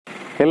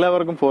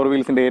എല്ലാവർക്കും ഫോർ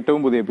വീൽസിൻ്റെ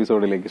ഏറ്റവും പുതിയ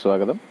എപ്പിസോഡിലേക്ക്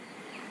സ്വാഗതം.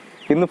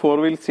 ഇന്ന് ഫോർ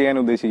വീൽസ് ചെയ്യാൻ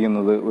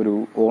ഉദ്ദേശിക്കുന്നത് ഒരു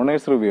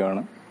ഓണേഴ്സ് റിവ്യൂ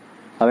ആണ്.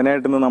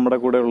 അതിനായിട്ട് ഇന്ന് നമ്മുടെ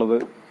കൂടെ ഉള്ളത്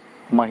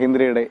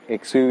മഹീന്ദ്രയുടെ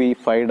XUV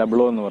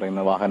 5OO എന്ന്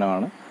പറയുന്ന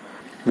വാഹനമാണ്.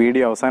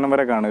 വീഡിയോ അവസാനം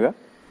വരെ കാണുക.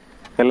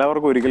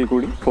 എല്ലാവർക്കും ഒരിക്കൽ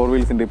കൂടി ഫോർ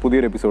വീൽസിൻ്റെ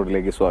പുതിയൊരു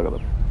എപ്പിസോഡിലേക്ക്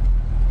സ്വാഗതം.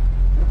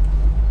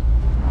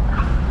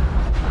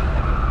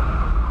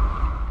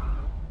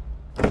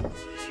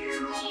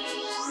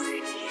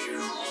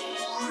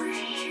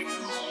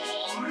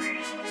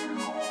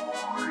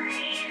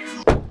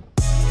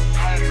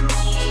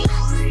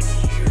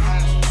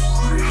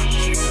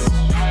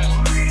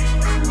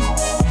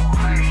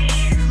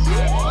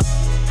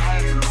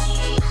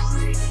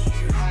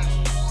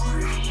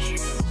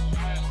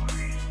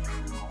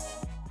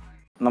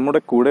 നമ്മുടെ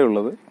കൂടെ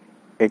ഉള്ളത്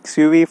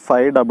XUV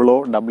 5OO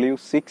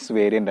W6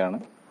 വേരിയൻ്റ് ആണ്.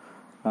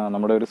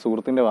 നമ്മുടെ ഒരു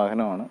സുഹൃത്തിൻ്റെ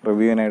വാഹനമാണ്,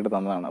 റിവ്യൂവിനായിട്ട്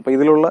തന്നതാണ്. അപ്പോൾ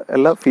ഇതിലുള്ള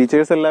എല്ലാ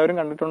ഫീച്ചേഴ്സ് എല്ലാവരും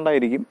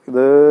കണ്ടിട്ടുണ്ടായിരിക്കും.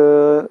 ഇത്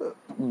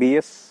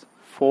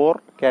BS4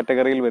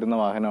 കാറ്റഗറിയിൽ വരുന്ന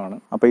വാഹനമാണ്.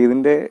 അപ്പോൾ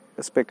ഇതിൻ്റെ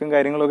സ്പെക്കും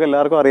കാര്യങ്ങളൊക്കെ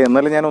എല്ലാവർക്കും അറിയാം.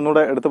 എന്നാലും ഞാൻ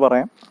ഒന്നുകൂടെ എടുത്ത്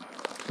പറയാം.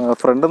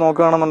 ഫ്രണ്ട്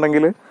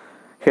നോക്കുകയാണെന്നുണ്ടെങ്കിൽ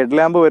ഹെഡ്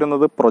ലാമ്പ്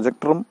വരുന്നത്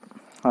പ്രൊജക്ടറും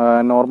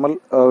നോർമൽ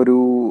ഒരു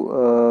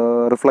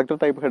റിഫ്ലക്റ്റർ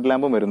ടൈപ്പ് ഹെഡ്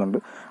ലാമ്പും വരുന്നുണ്ട്.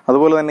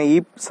 അതുപോലെ തന്നെ ഈ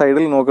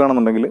സൈഡിൽ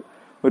നോക്കുകയാണെന്നുണ്ടെങ്കിൽ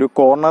ഒരു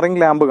കോർണറിംഗ്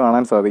ലാമ്പ്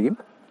കാണാൻ സാധിക്കും.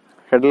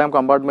 ഹെഡ് ലാമ്പ്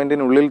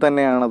കമ്പാർട്ട്മെൻറ്റിനുള്ളിൽ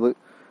തന്നെയാണത്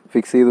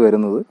ഫിക്സ് ചെയ്ത്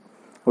വരുന്നത്.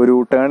 ഒരു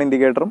ടേൺ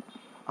ഇൻഡിക്കേറ്ററും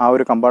ആ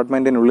ഒരു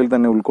കമ്പാർട്ട്മെൻറ്റിനുള്ളിൽ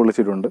തന്നെ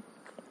ഉൾക്കൊള്ളിച്ചിട്ടുണ്ട്.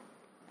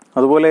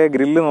 അതുപോലെ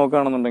ഗ്രില്ല്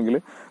നോക്കുകയാണെന്നുണ്ടെങ്കിൽ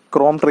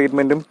ക്രോം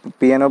ട്രീറ്റ്മെൻറ്റും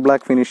പിയാനോ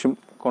ബ്ലാക്ക് ഫിനിഷും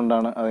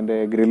കൊണ്ടാണ് അതിൻ്റെ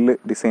ഗ്രില്ല്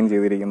ഡിസൈൻ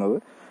ചെയ്തിരിക്കുന്നത്.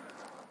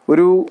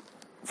 ഒരു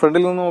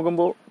ഫ്രണ്ടിൽ നിന്ന്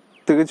നോക്കുമ്പോൾ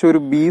തികച്ചും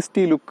ഒരു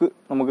ബീസ്റ്റി ലുക്ക്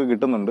നമുക്ക്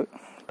കിട്ടുന്നുണ്ട്.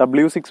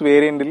 W6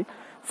 വേരിയൻറ്റിൽ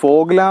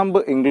ഫോഗ്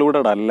ലാമ്പ്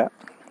ഇൻക്ലൂഡഡ് അല്ല.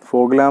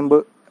 ഫോഗ് ലാമ്പ്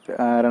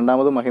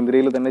രണ്ടാമത്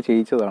മഹീന്ദ്രയിൽ തന്നെ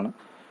ചെയ്യിച്ചതാണ്.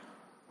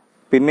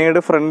 പിന്നീട്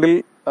ഫ്രണ്ടിൽ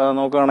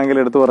നോക്കുകയാണെങ്കിൽ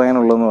എടുത്തു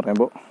പറയാനുള്ളതെന്ന്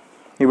പറയുമ്പോൾ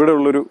ഇവിടെ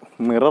ഉള്ളൊരു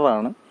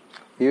മിററാണ്.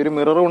 ഈ ഒരു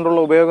മിറർ കൊണ്ടുള്ള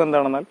ഉപയോഗം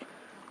എന്താണെന്നാൽ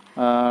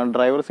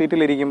ഡ്രൈവർ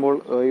സീറ്റിലിരിക്കുമ്പോൾ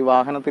ഈ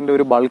വാഹനത്തിൻ്റെ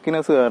ഒരു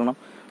ബൾക്കിനെസ് കാരണം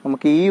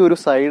നമുക്ക് ഈ ഒരു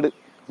സൈഡ്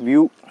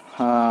വ്യൂ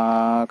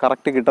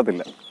കറക്റ്റ്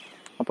കിട്ടത്തില്ല.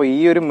 അപ്പോൾ ഈ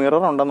ഒരു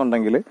മിറർ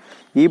ഉണ്ടെന്നുണ്ടെങ്കിൽ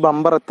ഈ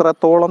ബമ്പർ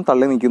എത്രത്തോളം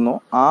തള്ളി നിൽക്കുന്നോ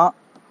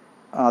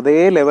അതേ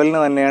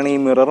ലെവലിന് തന്നെയാണ് ഈ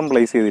മിററും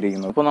പ്ലേസ്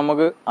ചെയ്തിരിക്കുന്നത്. അപ്പോൾ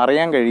നമുക്ക്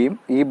അറിയാൻ കഴിയും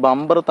ഈ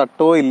ബമ്പർ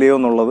തട്ടോ ഇല്ലയോ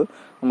എന്നുള്ളത്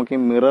നമുക്ക് ഈ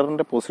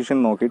മിററിൻ്റെ പൊസിഷൻ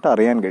നോക്കിയിട്ട്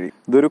അറിയാൻ കഴിയും.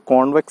 ഇതൊരു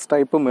കോൺവെക്സ്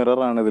ടൈപ്പ്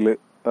മിററാണ് ഇതിൽ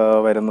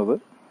വരുന്നത്.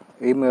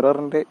 ഈ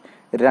മിററിൻ്റെ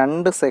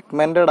രണ്ട്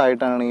സെഗ്മെൻറ്റഡ്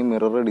ആയിട്ടാണ് ഈ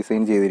മിറർ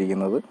ഡിസൈൻ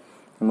ചെയ്തിരിക്കുന്നത്.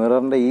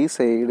 മിററിൻ്റെ ഈ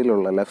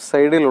സൈഡിലുള്ള ലെഫ്റ്റ്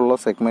സൈഡിലുള്ള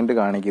സെഗ്മെൻറ്റ്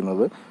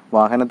കാണിക്കുന്നത്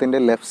വാഹനത്തിൻ്റെ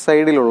ലെഫ്റ്റ്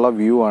സൈഡിലുള്ള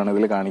വ്യൂ ആണ്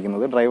ഇതിൽ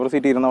കാണിക്കുന്നത്. ഡ്രൈവർ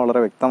സീറ്റ് ഇരുന്നാൽ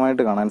വളരെ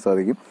വ്യക്തമായിട്ട് കാണാൻ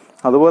സാധിക്കും.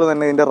 അതുപോലെ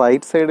തന്നെ ഇതിൻ്റെ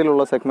റൈറ്റ്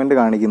സൈഡിലുള്ള സെഗ്മെൻറ്റ്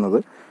കാണിക്കുന്നത്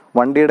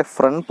വണ്ടിയുടെ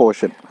ഫ്രണ്ട്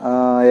പോർഷൻ,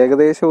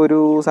 ഏകദേശം ഒരു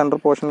സെൻറ്റർ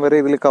പോർഷൻ വരെ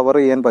ഇതിൽ കവർ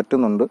ചെയ്യാൻ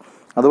പറ്റുന്നുണ്ട്.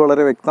 അത്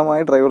വളരെ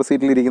വ്യക്തമായി ഡ്രൈവർ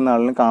സീറ്റിലിരിക്കുന്ന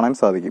ആളിന് കാണാൻ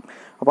സാധിക്കും.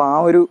 അപ്പോൾ ആ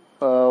ഒരു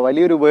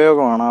വലിയൊരു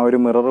ഉപയോഗമാണ് ആ ഒരു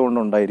മിറർ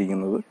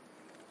കൊണ്ടുണ്ടായിരിക്കുന്നത്.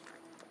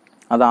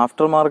 അത്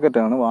ആഫ്റ്റർ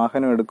മാർക്കറ്റാണ്.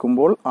 വാഹനം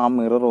എടുക്കുമ്പോൾ ആ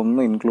മിറർ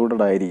ഒന്നും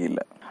ഇൻക്ലൂഡഡ്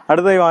ആയിരിക്കില്ല.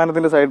 അടുത്തായി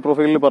വാഹനത്തിൻ്റെ സൈഡ്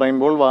പ്രൊഫൈലിൽ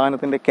പറയുമ്പോൾ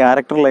വാഹനത്തിൻ്റെ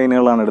ക്യാരക്ടർ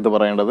ലൈനുകളാണ് എടുത്ത്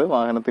പറയേണ്ടത്.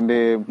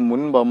 വാഹനത്തിൻ്റെ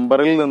മുൻ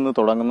ബമ്പറിൽ നിന്ന്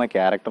തുടങ്ങുന്ന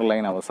ക്യാരക്ടർ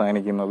ലൈൻ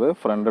അവസാനിക്കുന്നത്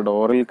ഫ്രണ്ട്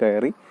ഡോറിൽ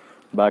കയറി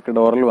ബാക്ക്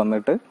ഡോറിൽ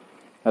വന്നിട്ട്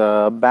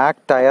ബാക്ക്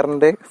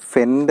ടയറിൻ്റെ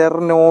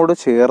ഫെൻഡറിനോട്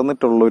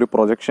ചേർന്നിട്ടുള്ളൊരു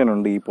പ്രൊജക്ഷൻ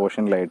ഉണ്ട് ഈ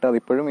പോർഷനിലായിട്ട്.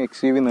 അതിപ്പോഴും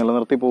XUV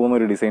നിലനിർത്തി പോകുന്ന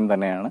ഒരു ഡിസൈൻ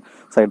തന്നെയാണ്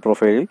സൈഡ്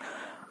പ്രൊഫൈലിൽ.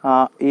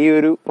 ഈ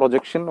ഒരു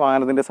പ്രൊജക്ഷൻ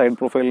വാഹനത്തിൻ്റെ സൈഡ്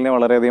പ്രൊഫൈലിനെ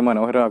വളരെയധികം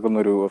മനോഹരമാക്കുന്ന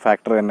ഒരു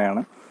ഫാക്ടർ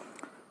തന്നെയാണ്.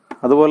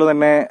 അതുപോലെ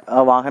തന്നെ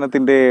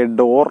വാഹനത്തിൻ്റെ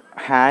ഡോർ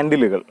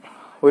ഹാൻഡിലുകൾ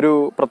ഒരു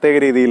പ്രത്യേക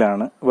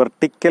രീതിയിലാണ്,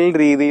 വെർട്ടിക്കൽ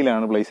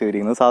രീതിയിലാണ് പ്ലേസ്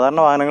ചെയ്തിരിക്കുന്നത്.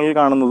 സാധാരണ വാഹനങ്ങളിൽ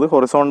കാണുന്നത്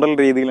ഹൊറിസോണ്ടൽ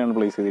രീതിയിലാണ്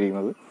പ്ലേസ്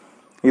ചെയ്തിരിക്കുന്നത്.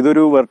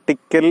 ഇതൊരു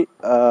വെർട്ടിക്കൽ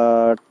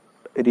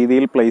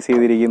രീതിയിൽ പ്ലേസ്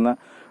ചെയ്തിരിക്കുന്ന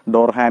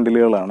ഡോർ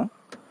ഹാൻഡിലുകളാണ്.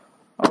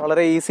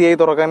 വളരെ ഈസിയായി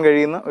തുറക്കാൻ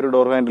കഴിയുന്ന ഒരു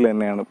ഡോർ ഹാൻഡിൽ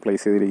തന്നെയാണ്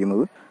പ്ലേസ്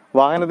ചെയ്തിരിക്കുന്നത്.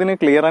 വാഹനത്തിന്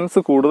ക്ലിയറൻസ്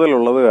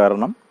കൂടുതലുള്ളത്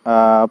കാരണം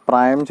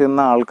പ്രായം ചെന്ന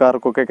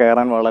ആൾക്കാർക്കൊക്കെ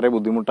കയറാൻ വളരെ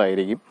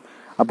ബുദ്ധിമുട്ടായിരിക്കും.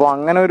 അപ്പോൾ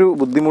അങ്ങനെ ഒരു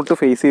ബുദ്ധിമുട്ട്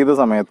ഫേസ് ചെയ്ത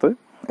സമയത്ത്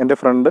എൻ്റെ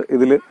ഫ്രണ്ട്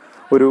ഇതിൽ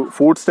ഒരു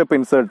ഫുഡ് സ്റ്റെപ്പ്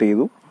ഇൻസേർട്ട്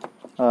ചെയ്തു.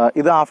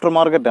 ഇത് ആഫ്റ്റർ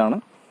മാർക്കറ്റാണ്,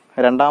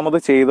 രണ്ടാമത്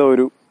ചെയ്ത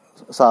ഒരു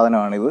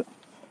സാധനമാണിത്.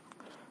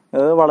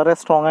 വളരെ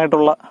സ്ട്രോങ്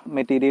ആയിട്ടുള്ള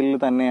മെറ്റീരിയലിൽ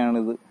തന്നെയാണ്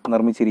ഇത്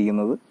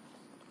നിർമ്മിച്ചിരിക്കുന്നത്.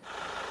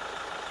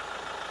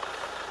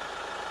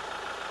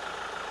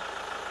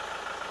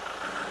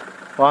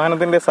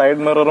 വാഹനത്തിൻ്റെ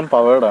സൈഡ് മിററും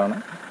പവേർഡാണ്.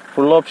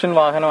 ഫുൾ ഓപ്ഷൻ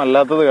വാഹനം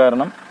അല്ലാത്തത്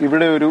കാരണം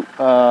ഇവിടെ ഒരു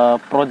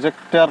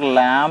പ്രൊജക്ടർ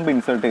ലാമ്പ്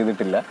ഇൻസേർട്ട്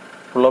ചെയ്തിട്ടില്ല.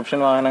 ഫുൾ ഓപ്ഷൻ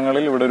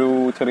വാഹനങ്ങളിൽ ഇവിടെ ഒരു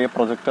ചെറിയ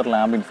പ്രൊജക്ടർ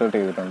ലാമ്പ് ഇൻസേർട്ട്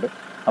ചെയ്തിട്ടുണ്ട്.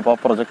 അപ്പോൾ ആ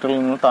പ്രൊജക്ടറിൽ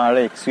നിന്ന്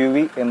താഴെ XUV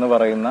എന്ന്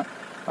പറയുന്ന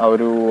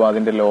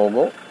അതിൻ്റെ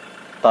ലോഗോ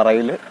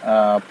തറയിൽ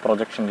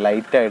പ്രൊജക്ഷൻ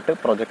ലൈറ്റായിട്ട്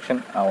പ്രൊജക്ഷൻ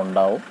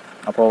ഉണ്ടാവും.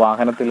 അപ്പോൾ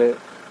വാഹനത്തിൽ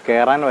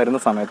കയറാൻ വരുന്ന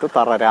സമയത്ത്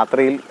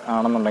രാത്രിയിൽ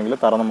ആണെന്നുണ്ടെങ്കിൽ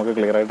തറ നമുക്ക്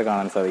ക്ലിയർ ആയിട്ട്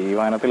കാണാൻ സാധിക്കും. ഈ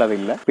വാഹനത്തിൽ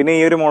അതില്ല. പിന്നെ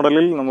ഈ ഒരു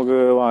മോഡലിൽ നമുക്ക്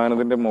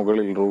വാഹനത്തിന്റെ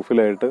മുകളിൽ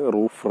റൂഫിലായിട്ട്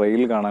റൂഫ്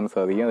റെയിൽ കാണാൻ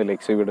സാധിക്കും. അതിൽ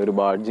XUVയുടെ ഒരു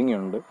ബാഡ്ജിങ്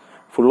ഉണ്ട്.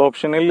 ഫുൾ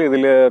ഓപ്ഷനിൽ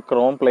ഇതിൽ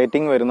ക്രോം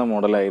പ്ലേറ്റിംഗ് വരുന്ന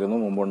മോഡലായിരുന്നു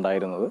മുമ്പ്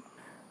ഉണ്ടായിരുന്നത്.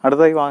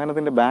 അടുത്തായി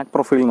വാഹനത്തിന്റെ ബാക്ക്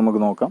പ്രൊഫൈൽ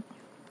നമുക്ക് നോക്കാം.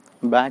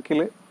 ബാക്കിൽ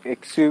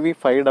XUV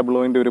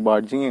 5OOന്റെ ഒരു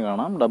ബാഡ്ജിങ്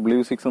കാണാം.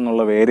 W6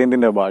 എന്നുള്ള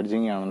വേരിയന്റിന്റെ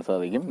ബാഡ്ജിങ് കാണാൻ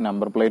സാധിക്കും.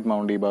 നമ്പർ പ്ലേറ്റ്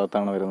മൗണ്ട് ഈ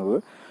ഭാഗത്താണ് വരുന്നത്.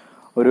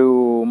 ഒരു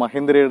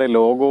മഹീന്ദ്രയുടെ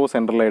ലോഗോ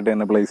സെൻട്രലായിട്ട്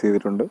തന്നെ പ്ലേസ്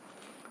ചെയ്തിട്ടുണ്ട്.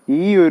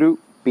 ഈ ഒരു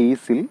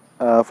പീസിൽ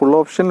ഫുൾ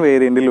ഓപ്ഷൻ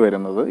വേരിയൻറ്റിൽ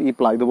വരുന്നത്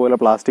ഇതുപോലെ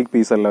പ്ലാസ്റ്റിക്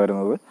പീസല്ല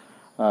വരുന്നത്,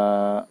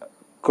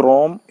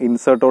 ക്രോം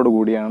ഇൻസേർട്ടോട്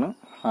കൂടിയാണ്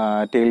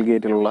ടെയിൽ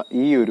ഗേറ്റിലുള്ള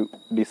ഈ ഒരു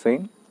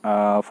ഡിസൈൻ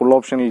ഫുൾ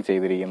ഓപ്ഷനിൽ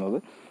ചെയ്തിരിക്കുന്നത്.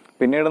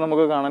 പിന്നീട്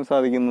നമുക്ക് കാണാൻ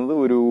സാധിക്കുന്നത്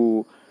ഒരു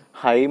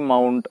ഹൈ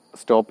മൗണ്ട്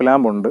സ്റ്റോപ്പ്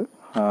ലാമ്പ് ഉണ്ട്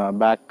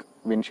ബാക്ക്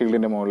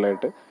വിൻഷീൽഡിൻ്റെ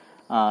മുകളിലായിട്ട്.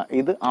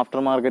 ഇത്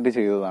ആഫ്റ്റർ മാർക്കറ്റ്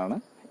ചെയ്തതാണ്.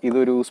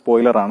 ഇതൊരു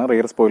സ്പോയിലറാണ്,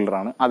 റിയർ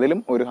സ്പോയിലറാണ്. അതിലും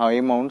ഒരു high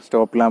mount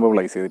stop lamp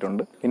place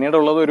ചെയ്തിട്ടുണ്ട്.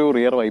 പിന്നീടുള്ളത് ഒരു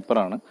റിയർ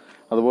വൈപ്പറാണ്.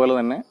 അതുപോലെ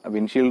തന്നെ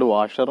വിൻഷീൽഡ്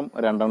വാഷറും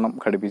 2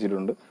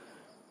 ഘടിപ്പിച്ചിട്ടുണ്ട്.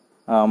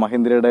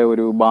 മഹീന്ദ്രയുടെ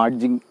ഒരു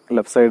ബാഡ്ജിങ്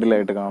ലെഫ്റ്റ്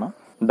സൈഡിലായിട്ട് കാണാം.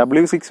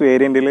 W6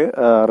 വേരിയൻറ്റിൽ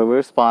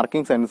റിവേഴ്സ്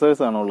പാർക്കിംഗ്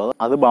സെൻസേഴ്സ് ആണുള്ളത്.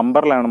 അത്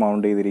ബമ്പറിലാണ്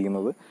മൗണ്ട്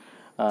ചെയ്തിരിക്കുന്നത്.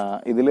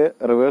 ഇതിൽ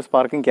റിവേഴ്സ്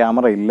പാർക്കിംഗ്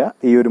ക്യാമറ ഇല്ല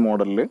ഈ ഒരു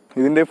മോഡലിൽ.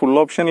 ഇതിൻ്റെ ഫുൾ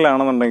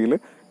ഓപ്ഷനിലാണെന്നുണ്ടെങ്കിൽ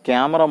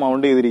ക്യാമറ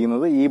മൗണ്ട്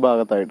ചെയ്തിരിക്കുന്നത് ഈ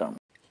ഭാഗത്തായിട്ടാണ്.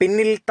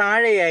 പിന്നിൽ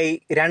താഴെയായി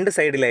 2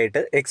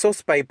 സൈഡിലായിട്ട്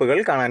എക്സോസ്റ്റ് പൈപ്പുകൾ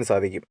കാണാൻ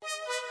സാധിക്കും.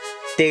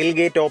 ടെയിൽ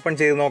ഗേറ്റ് ഓപ്പൺ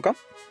ചെയ്ത് നോക്കാം.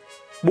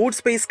 ബൂട്ട്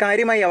സ്പേസ്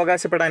കാര്യമായി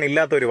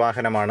അവകാശപ്പെടാനില്ലാത്തൊരു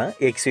വാഹനമാണ്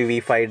XUV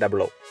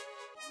 5OO.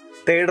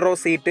 3rd raw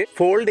seat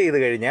fold ചെയ്ത്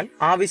കഴിഞ്ഞാൽ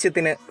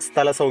ആവശ്യത്തിന്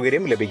സ്ഥല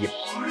സൗകര്യം ലഭിക്കും.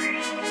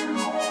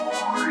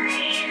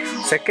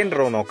 2nd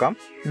റോ നോക്കാം.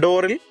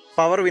 ഡോറിൽ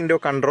power window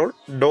control,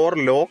 door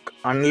lock,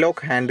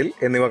 unlock handle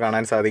എന്നിവ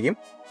കാണാൻ സാധിക്കും.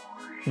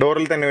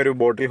 ഡോറിൽ തന്നെ ഒരു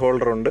ബോട്ടിൽ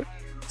ഹോൾഡർ ഉണ്ട്.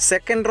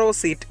 2nd റോ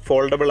സീറ്റ്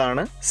ഫോൾഡബിൾ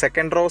ആണ്.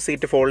 2nd റോ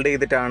സീറ്റ് ഫോൾഡ്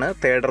ചെയ്തിട്ടാണ്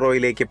 3rd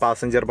റോയിലേക്ക്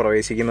പാസഞ്ചർ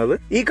പ്രവേശിക്കുന്നത്.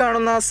 ഈ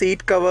കാണുന്ന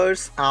സീറ്റ്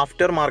കവേഴ്സ്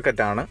ആഫ്റ്റർ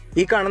മാർക്കറ്റ് ആണ്.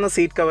 ഈ കാണുന്ന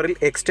സീറ്റ് കവറിൽ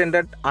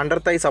എക്സ്റ്റെൻഡഡ് അണ്ടർ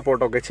തൈ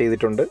സപ്പോർട്ടൊക്കെ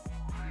ചെയ്തിട്ടുണ്ട്.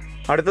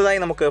 അടുത്തതായി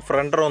നമുക്ക്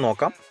ഫ്രണ്ട് റോ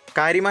നോക്കാം.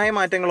 കാര്യമായ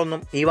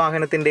മാറ്റങ്ങളൊന്നും ഈ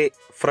വാഹനത്തിന്റെ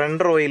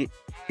ഫ്രണ്ട് റോയിൽ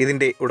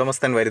ഇതിന്റെ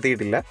ഉടമസ്ഥൻ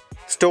വരുത്തിയിട്ടില്ല.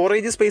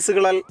 Storage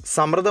സ്പേസുകളാൽ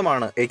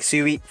സമൃദ്ധമാണ്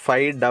XUV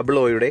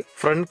 5OOയുടെ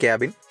front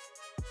cabin.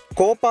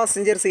 കോ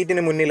പാസഞ്ചർ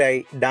സീറ്റിന് മുന്നിലായി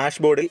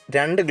ഡാഷ്ബോർഡിൽ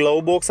 2 ഗ്ലൗ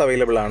ബോക്സ്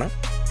അവൈലബിൾ ആണ്.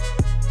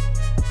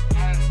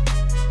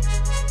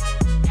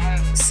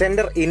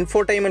 സെന്റർ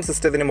ഇൻഫോടൈൻമെന്റ്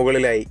സിസ്റ്റത്തിന്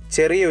മുകളിലായി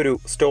ചെറിയൊരു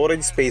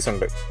സ്റ്റോറേജ് സ്പേസ്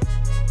ഉണ്ട്.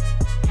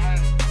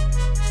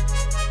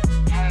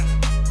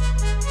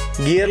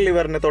 ഗിയർ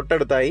ലിവറിന്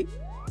തൊട്ടടുത്തായി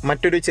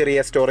മറ്റൊരു ചെറിയ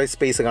സ്റ്റോറേജ്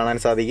സ്പേസ് കാണാൻ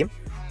സാധിക്കും.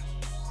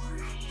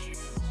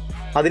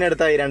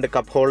 അതിനടുത്തായി 2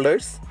 കപ്പ്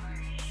ഹോൾഡേഴ്സ്.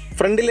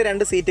 ഫ്രണ്ടിലെ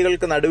 2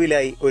 സീറ്റുകൾക്ക്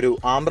നടുവിലായി ഒരു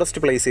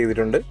ആംബ്രസ്റ്റ് പ്ലേസ്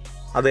ചെയ്തിട്ടുണ്ട്.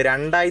 അത്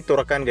 2ആയി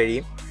തുറക്കാൻ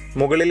കഴിയും.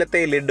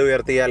 മുകളിലത്തെ ലിഡ്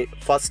ഉയർത്തിയാൽ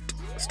ഫസ്റ്റ്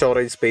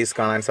സ്റ്റോറേജ് സ്പേസ്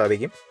കാണാൻ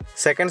സാധിക്കും.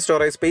 2nd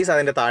സ്റ്റോറേജ് സ്പേസ്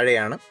അതിൻ്റെ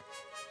താഴെയാണ്.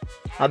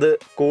 അത്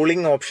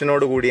കൂളിംഗ്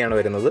ഓപ്ഷനോട് കൂടിയാണ്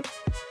വരുന്നത്.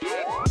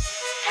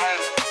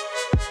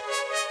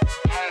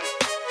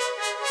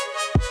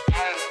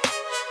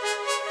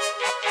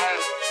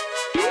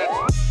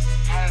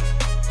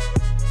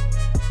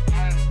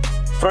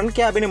 ഫ്രണ്ട്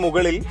ക്യാബിന്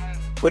മുകളിൽ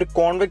ഒരു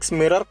കോൺവെക്സ്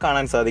മിറർ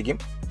കാണാൻ സാധിക്കും.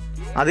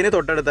 അതിന്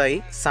തൊട്ടടുത്തായി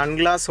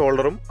സൺഗ്ലാസ്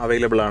ഹോൾഡറും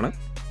അവൈലബിൾ ആണ്.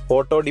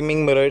 ഓട്ടോ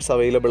ഡിമ്മിങ് മിറേഴ്സ്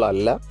അവൈലബിൾ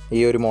അല്ല ഈ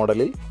ഒരു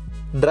മോഡലിൽ.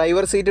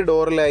 Driver seat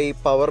ഡോറിലായി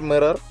power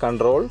mirror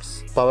controls,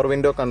 power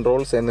window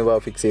controls എന്നിവ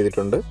ഫിക്സ്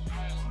ചെയ്തിട്ടുണ്ട്.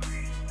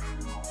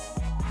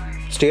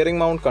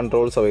 സ്റ്റിയറിംഗ് മൗണ്ട്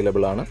കൺട്രോൾസ്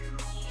അവൈലബിൾ ആണ്.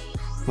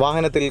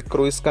 വാഹനത്തിൽ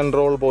ക്രൂയിസ്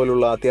കൺട്രോൾ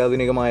പോലുള്ള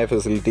അത്യാധുനികമായ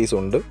ഫെസിലിറ്റീസ്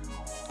ഉണ്ട്.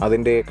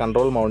 അതിൻ്റെ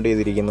കൺട്രോൾ മൗണ്ട്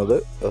ചെയ്തിരിക്കുന്നത്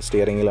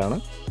സ്റ്റിയറിംഗിലാണ്.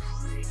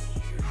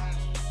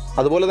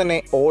 അതുപോലെ തന്നെ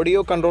ഓഡിയോ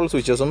കൺട്രോൾ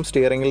സ്വിച്ചസും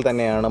സ്റ്റിയറിംഗിൽ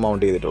തന്നെയാണ്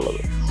മൗണ്ട് ചെയ്തിട്ടുള്ളത്.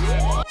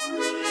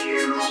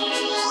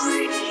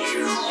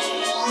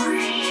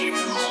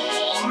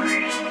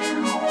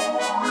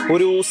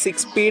 ഒരു 6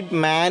 സ്പീഡ്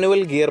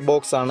മാനുവൽ ഗിയർ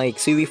ബോക്സ് ആണ്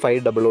XUV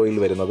 5OOയിൽ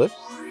വരുന്നത്.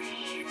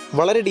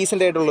 വളരെ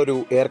ഡീസൻ്റ് ആയിട്ടുള്ളൊരു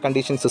air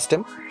condition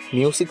system,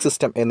 music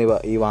system എന്നിവ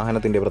ഈ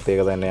വാഹനത്തിൻ്റെ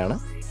പ്രത്യേകത തന്നെയാണ്.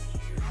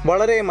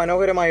 വളരെ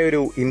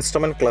മനോഹരമായൊരു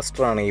ഇൻസ്ട്രുമെൻറ്റ്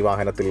ക്ലസ്റ്ററാണ് ഈ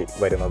വാഹനത്തിൽ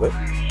വരുന്നത്.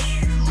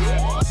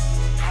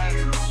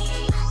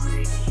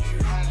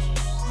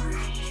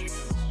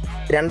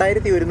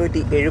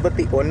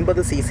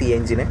 $2179cc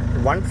എഞ്ചിന്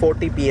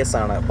 140 PS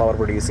ആണ് പവർ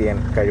പ്രൊഡ്യൂസ് ചെയ്യാൻ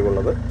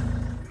കഴിവുള്ളത്.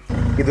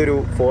 ഇതൊരു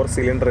 4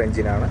 സിലിണ്ടർ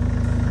എഞ്ചിനാണ്.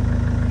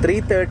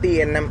 330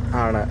 Nm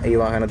ആണ് ഈ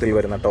വാഹനത്തിൽ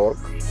വരുന്ന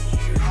ടോർക്ക്.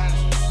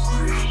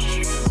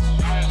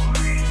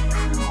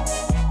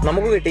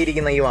 നമുക്ക്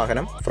കിട്ടിയിരിക്കുന്ന ഈ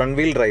വാഹനം ഫ്രണ്ട്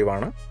വീൽ ഡ്രൈവ്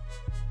ആണ്.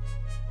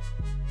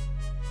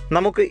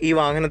 നമുക്ക് ഈ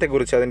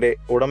വാഹനത്തെക്കുറിച്ച് അതിൻ്റെ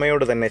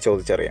ഉടമയോട് തന്നെ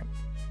ചോദിച്ചറിയാം.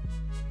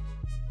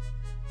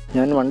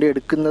 ഞാൻ വണ്ടി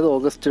എടുക്കുന്നത്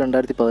ഓഗസ്റ്റ്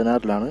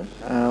 2016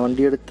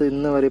 വണ്ടി എടുത്ത്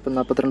ഇന്ന് വരെ ഇപ്പം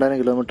 42,000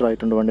 കിലോമീറ്റർ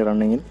ആയിട്ടുണ്ട് വണ്ടി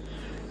റണ്ണിങ്ങിൽ.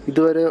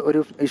 ഇതുവരെ ഒരു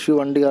ഇഷ്യൂ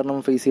വണ്ടി കാരണം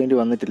ഫേസ് ചെയ്യേണ്ടി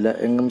വന്നിട്ടില്ല,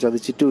 എങ്ങും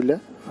ചതിച്ചിട്ടുമില്ല.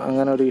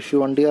 അങ്ങനെ ഒരു ഇഷ്യൂ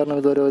വണ്ടി കാരണം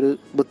ഇതുവരെ ഒരു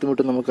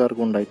ബുദ്ധിമുട്ടും നമുക്ക്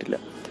ആർക്കും ഉണ്ടായിട്ടില്ല.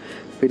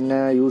 പിന്നെ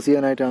യൂസ്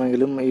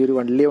ചെയ്യാനായിട്ടാണെങ്കിലും ഈ ഒരു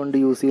വലിയ വണ്ടി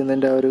യൂസ്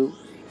ചെയ്യുന്നതിൻ്റെ ആ ഒരു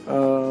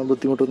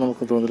ബുദ്ധിമുട്ടൊന്നും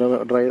നമുക്ക് തോന്നില്ല.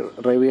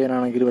 ഡ്രൈവ്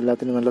ചെയ്യാനാണെങ്കിലും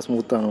എല്ലാത്തിനും നല്ല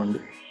സ്മൂത്താണ് വണ്ടി.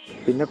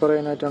 പിന്നെ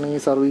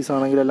പറയാനായിട്ടാണെങ്കിൽ സർവീസ്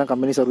ആണെങ്കിലും എല്ലാം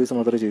കമ്പനി സർവീസ്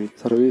മാത്രമേ ചെയ്യൂ.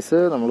 സർവീസ്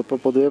നമ്മളിപ്പോൾ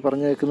പൊതുവെ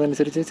പറഞ്ഞു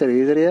കേൾക്കുന്നതനുസരിച്ച് ചെറിയ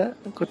ചെറിയ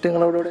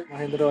കുറ്റങ്ങൾ അവിടെ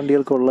മഹീന്ദ്ര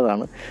വണ്ടികൾക്ക്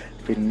ഉള്ളതാണ്.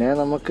 പിന്നെ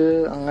നമുക്ക്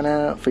അങ്ങനെ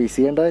ഫേസ്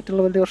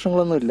ചെയ്യേണ്ടതായിട്ടുള്ള വലിയ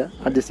പ്രശ്നങ്ങളൊന്നുമില്ല,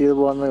 അഡ്ജസ്റ്റ് ചെയ്ത്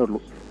പോകാവുന്നേ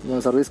ഉള്ളൂ.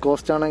 സർവീസ്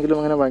കോസ്റ്റ് ആണെങ്കിലും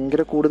അങ്ങനെ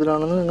ഭയങ്കര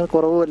കൂടുതലാണെന്ന് അങ്ങനെ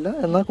കുറവുമല്ല,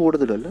 എന്നാൽ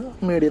കൂടുതലല്ല,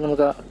 മീഡിയം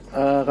നമുക്ക്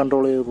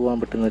കൺട്രോൾ ചെയ്ത് പോകാൻ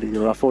പറ്റുന്ന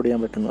രീതിയിൽ അഫോർഡ്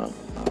ചെയ്യാൻ പറ്റുന്നതാണ്.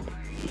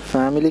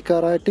 ഫാമിലി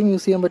കാറായിട്ടും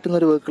യൂസ് ചെയ്യാൻ പറ്റുന്ന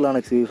ഒരു വെഹിക്കിളാണ്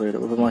XUV 5.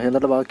 ഇപ്പോൾ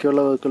മഹീന്ദ്രയുടെ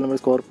ബാക്കിയുള്ള വെഹിക്കിൾ നമ്മൾ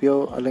സ്കോർപ്പിയോ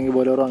അല്ലെങ്കിൽ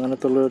ബൊലേറോ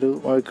അങ്ങനത്തെ ഉള്ളൊരു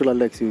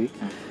വെഹിക്കിളല്ല XUV.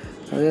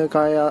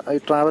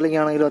 ട്രാവലിംഗ്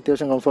ആണെങ്കിലും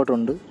അത്യാവശ്യം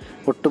കംഫർട്ടുണ്ട്.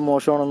 ഒട്ടും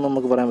മോശമാണെന്ന്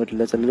നമുക്ക് പറയാൻ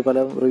പറ്റില്ല. ചിലർ പല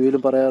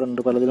റിവ്യൂവിലും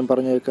പറയാറുണ്ട്, പലതിലും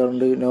പറഞ്ഞു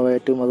കേൾക്കാറുണ്ട്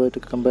ഇന്നോവയായിട്ടും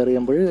അതുമായിട്ട് കമ്പയർ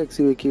ചെയ്യുമ്പോൾ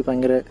XUVക്ക്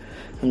ഭയങ്കര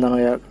എന്താണ്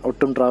പറയുക,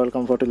 ഒട്ടും ട്രാവൽ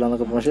കംഫർട്ട് ഇല്ല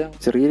എന്നൊക്കെ. പക്ഷേ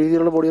ചെറിയ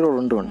രീതിയിലുള്ള ബോഡി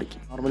റോളുണ്ട് വണ്ടിക്ക്.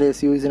 നോർമലി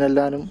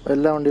SUVസിനെല്ലാനും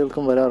എല്ലാ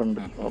വണ്ടികൾക്കും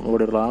വരാറുണ്ട്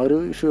ബോഡി റോൾ. ആ ഒരു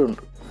ഇഷ്യൂ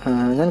ഉണ്ട്.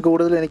 ഞാൻ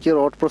കൂടുതൽ എനിക്ക്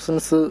റോഡ്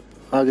പ്രസൻസ്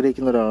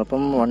ആഗ്രഹിക്കുന്ന ഒരാളാണ്.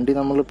 അപ്പം വണ്ടി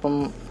നമ്മളിപ്പം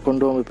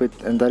കൊണ്ടുപോകുമ്പോൾ ഇപ്പോൾ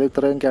എന്തായാലും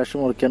ഇത്രയും ക്യാഷ്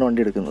മുറിക്കാണ്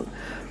വണ്ടി എടുക്കുന്നത്.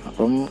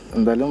 അപ്പം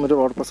എന്തായാലും ഒരു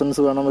റോഡ് പ്രസൻസ്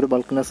വേണം, ഒരു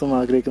ബൾക്ക്നെസ്സും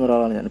ആഗ്രഹിക്കുന്ന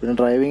ഒരാളാണ് ഞാൻ. പിന്നെ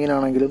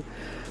ഡ്രൈവിങ്ങിനാണെങ്കിലും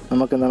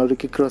നമുക്ക് എന്താണ് ഒരു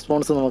ക്വിക്ക്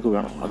റെസ്പോൺസ് നമുക്ക്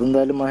വേണം.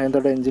 അതെന്തായാലും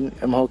മഹേന്ദ്രയുടെ എഞ്ചിൻ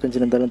മഹോക്ക്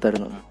എഞ്ചിൻ എന്തായാലും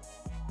തരുന്നുണ്ട്.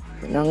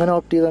 പിന്നെ അങ്ങനെ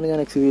ഓപ്റ്റ് ചെയ്താണ്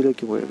ഞാൻ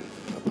XUVയിലേക്ക് പോയത്.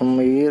 അപ്പം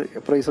ഈ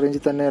പ്രൈസ്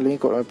റേഞ്ചിൽ തന്നെ,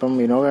 അല്ലെങ്കിൽ ഇപ്പം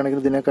ഇന്നോവ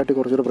ആണെങ്കിൽ ഇതിനെക്കാട്ടി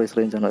കുറച്ചൊരു പ്രൈസ്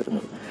റേഞ്ചാണ്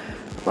വരുന്നത്.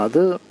 അപ്പോൾ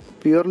അത്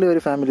പ്യുവർലി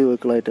ഒരു ഫാമിലി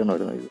വെഹിക്കിളായിട്ടാണ്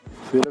വരുന്നത്.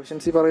 ഫ്യൂൽ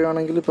എഫിഷ്യൻസി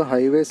പറയുകയാണെങ്കിൽ ഇപ്പോൾ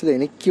ഹൈവേസിൽ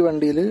എനിക്ക്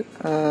വണ്ടിയിൽ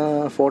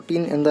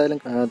 14 എന്തായാലും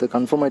അത്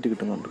കൺഫേം ആയിട്ട്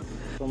കിട്ടുന്നുണ്ട്.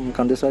 ഇപ്പം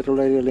കൺജസ്റ്റ്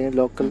ആയിട്ടുള്ള ഏരിയ അല്ലെങ്കിൽ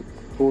ലോക്കൽ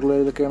റൂറൽ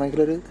ഏരിയയിലൊക്കെ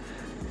ആണെങ്കിൽ ഒരു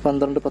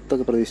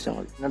 12-10 പ്രതീക്ഷിച്ചാൽ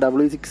മതി. പിന്നെ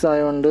W6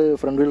 ആയതുകൊണ്ട്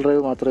ഫ്രണ്ട് വീൽ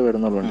ഡ്രൈവ് മാത്രമേ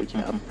വരുന്നുള്ളൂ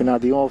വണ്ടിക്ക്. പിന്നെ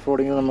അധികം ഓഫ്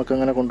റോഡിങ് നമുക്ക്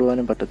അങ്ങനെ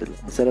കൊണ്ടുപോകാനും പറ്റത്തില്ല.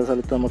 ചില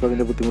സ്ഥലത്ത് നമുക്ക്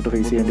അതിൻ്റെ ബുദ്ധിമുട്ട്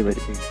ഫേസ് ചെയ്യേണ്ടി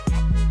വരും.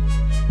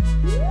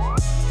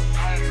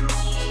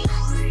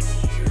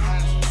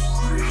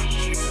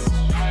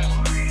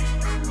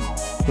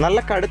 നല്ല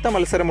കടുത്ത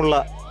മത്സരമുള്ള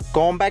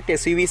കോമ്പാക്ട്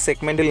SUV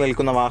സെഗ്മെന്റിൽ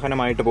നിൽക്കുന്ന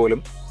വാഹനമായിട്ട് പോലും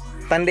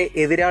തൻ്റെ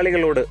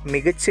എതിരാളികളോട്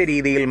മികച്ച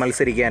രീതിയിൽ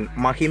മത്സരിക്കാൻ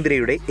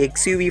മഹീന്ദ്രയുടെ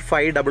XUV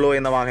 5OO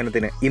എന്ന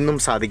വാഹനത്തിന് ഇന്നും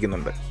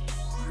സാധിക്കുന്നുണ്ട്.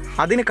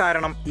 അതിന്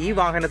കാരണം ഈ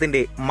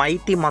വാഹനത്തിൻ്റെ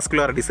മൈറ്റി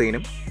മസ്കുലർ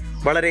ഡിസൈനും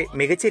വളരെ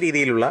മികച്ച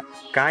രീതിയിലുള്ള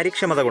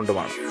കാര്യക്ഷമത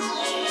കൊണ്ടുമാണ്.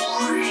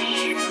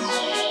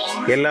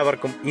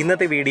 എല്ലാവർക്കും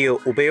ഇന്നത്തെ വീഡിയോ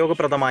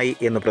ഉപയോഗപ്രദമായി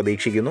എന്ന്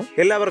പ്രതീക്ഷിക്കുന്നു.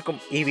 എല്ലാവർക്കും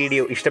ഈ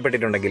വീഡിയോ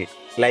ഇഷ്ടപ്പെട്ടിട്ടുണ്ടെങ്കിൽ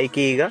ലൈക്ക്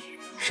ചെയ്യുക,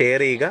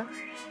 ഷെയർ ചെയ്യുക,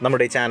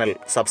 നമ്മുടെ ചാനൽ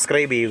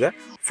സബ്സ്ക്രൈബ് ചെയ്യുക.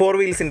 4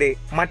 വീൽസിൻ്റെ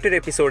മറ്റൊരു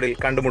എപ്പിസോഡിൽ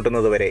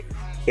കണ്ടുമുട്ടുന്നതുവരെ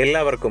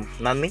എല്ലാവർക്കും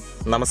നന്ദി,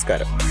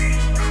 നമസ്കാരം.